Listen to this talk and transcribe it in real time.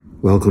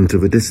Welcome to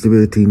the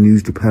Disability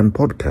News Japan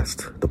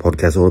podcast, the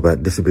podcast all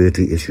about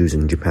disability issues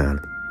in Japan.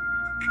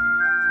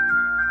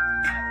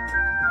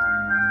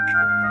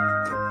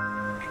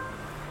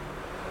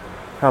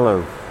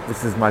 Hello,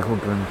 this is Michael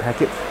Glenn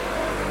Peckett,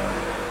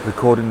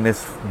 recording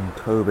this from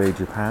Kobe,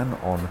 Japan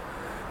on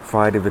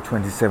Friday the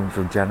 27th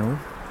of January.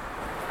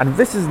 And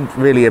this isn't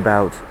really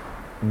about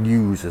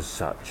news as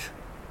such,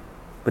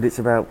 but it's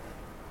about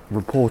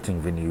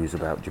reporting the news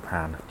about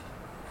Japan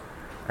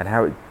and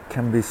how it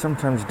can be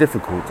sometimes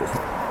difficult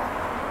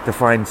to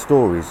find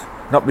stories,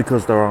 not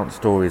because there aren't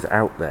stories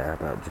out there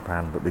about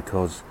Japan, but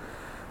because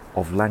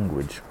of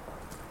language.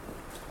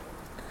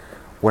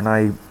 When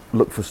I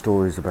look for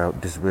stories about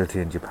disability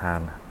in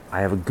Japan,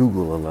 I have a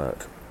Google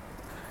alert.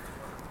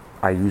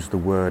 I use the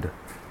word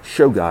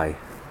shogai,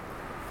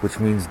 which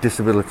means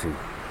disability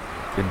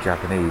in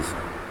Japanese.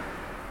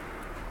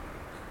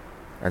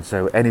 And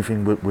so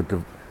anything with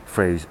the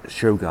phrase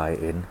shogai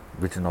in,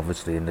 written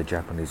obviously in the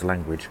Japanese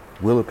language,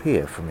 will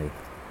appear for me.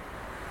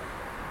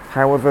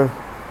 However,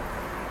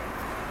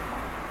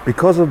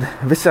 because of,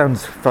 this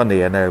sounds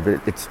funny, I know,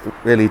 but it's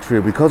really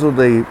true, because of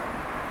the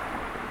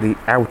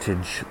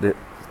outage that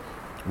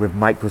with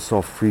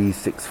Microsoft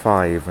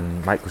 365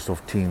 and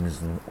Microsoft Teams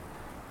and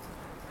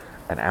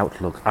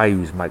Outlook. I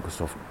use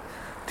Microsoft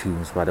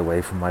Teams, by the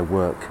way, for my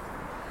work.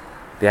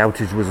 The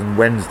outage was on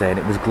Wednesday and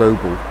it was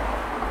global.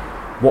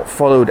 What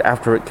followed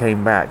after it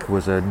came back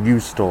was a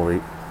news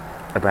story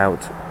about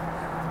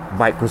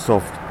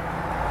Microsoft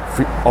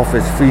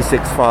Office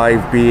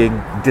 365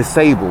 being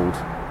disabled.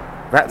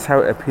 That's how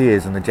it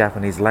appears in the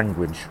Japanese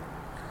language,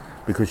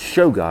 because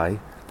shogai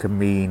can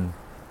mean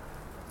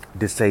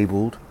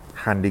disabled,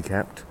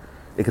 handicapped.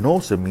 It can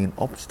also mean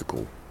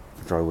obstacle,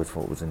 which I always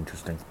thought was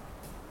interesting.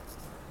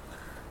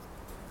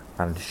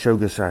 And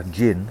shogasa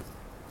jin,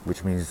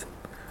 which means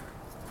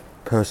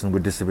person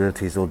with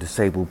disabilities or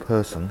disabled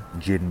person,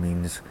 jin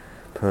means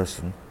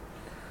person,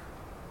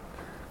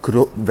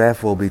 could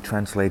therefore be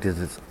translated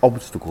as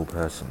obstacle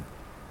person.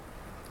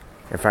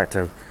 In fact,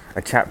 a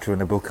chapter in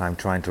the book I'm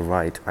trying to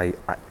write,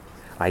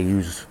 I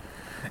use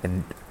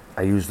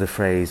the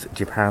phrase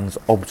Japan's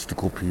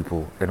obstacle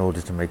people in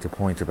order to make a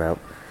point about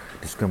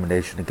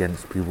discrimination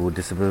against people with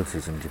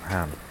disabilities in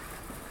Japan.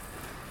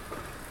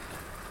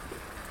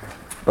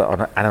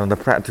 But on the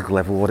practical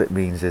level, what it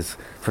means is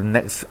for the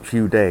next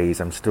few days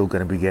I'm still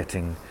going to be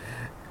getting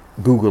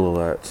Google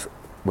alerts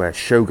where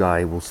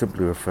shogai will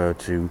simply refer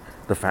to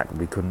the fact that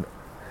we couldn't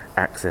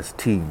access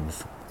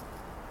Teams.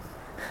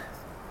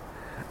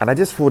 And I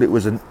just thought it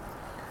was an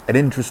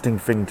interesting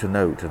thing to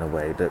note, in a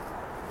way, that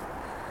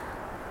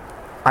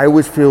I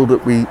always feel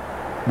that we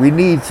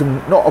need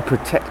some, not a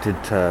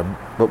protected term,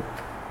 but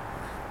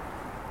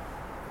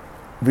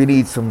we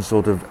need some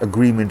sort of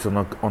agreement on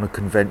a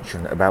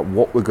convention about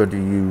what we're going to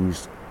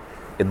use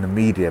in the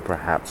media,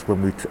 perhaps,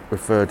 when we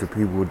refer to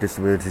people with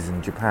disabilities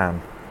in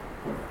Japan.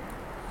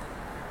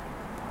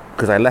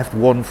 Because I left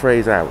one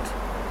phrase out,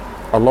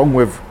 along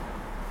with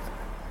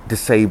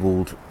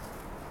disabled,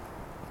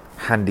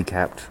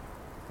 handicapped,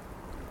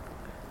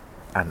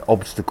 and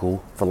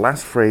obstacle. The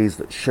last phrase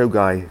that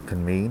shogai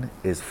can mean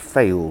is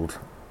failed.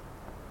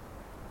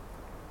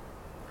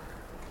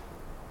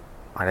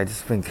 And I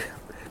just think,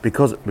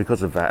 because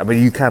of that, I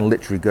mean, you can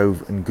literally go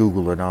and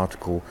Google an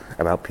article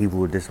about people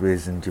with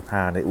disabilities in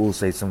Japan. It will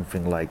say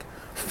something like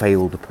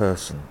failed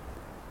person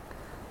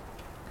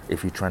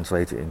if you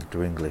translate it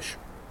into English.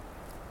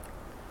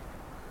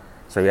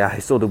 So yeah, I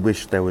sort of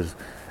wish there was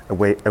a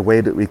way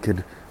that we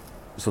could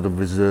sort of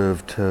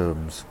reserve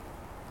terms,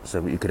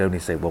 so that you could only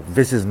say, well,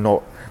 this is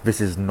not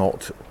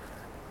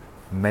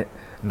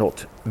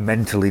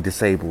mentally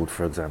disabled,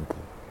 for example.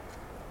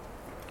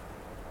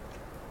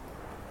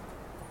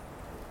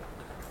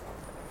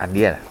 And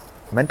yeah,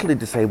 mentally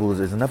disabled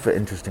is another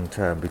interesting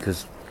term,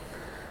 because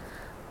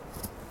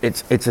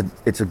it's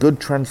a good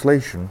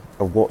translation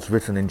of what's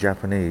written in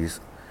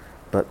Japanese,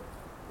 but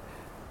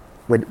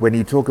when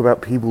you talk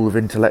about people with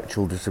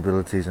intellectual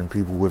disabilities and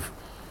people with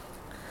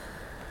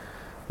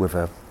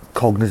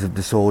cognitive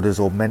disorders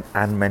or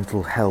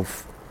mental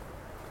health,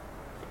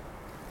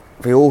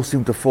 they all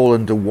seem to fall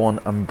under one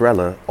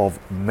umbrella of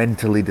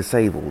mentally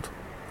disabled.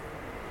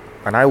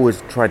 And I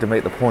always try to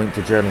make the point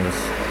to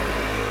journalists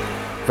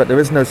that there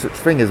is no such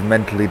thing as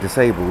mentally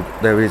disabled.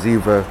 There is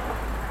either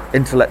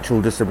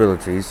intellectual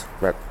disabilities,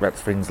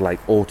 that's things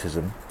like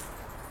autism,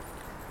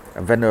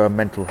 and then there are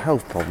mental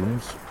health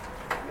problems,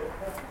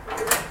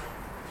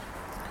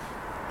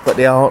 but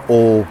they aren't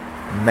all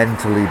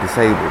mentally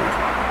disabled.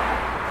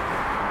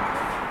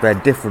 They're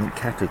different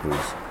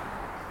categories.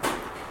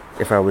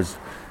 If I was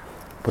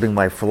putting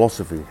my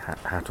philosophy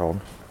hat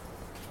on,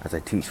 as I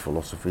teach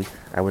philosophy,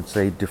 I would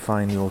say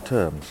define your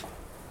terms.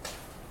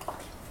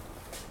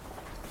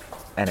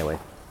 Anyway,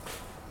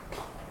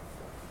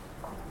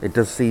 it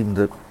does seem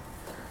that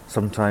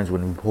sometimes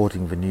when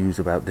reporting the news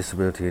about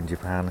disability in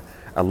Japan,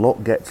 a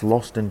lot gets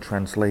lost in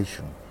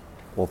translation,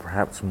 or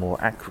perhaps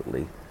more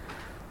accurately,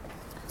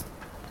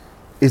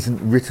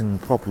 isn't written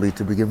properly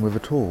to begin with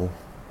at all.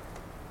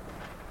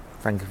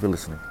 Thank you for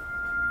listening.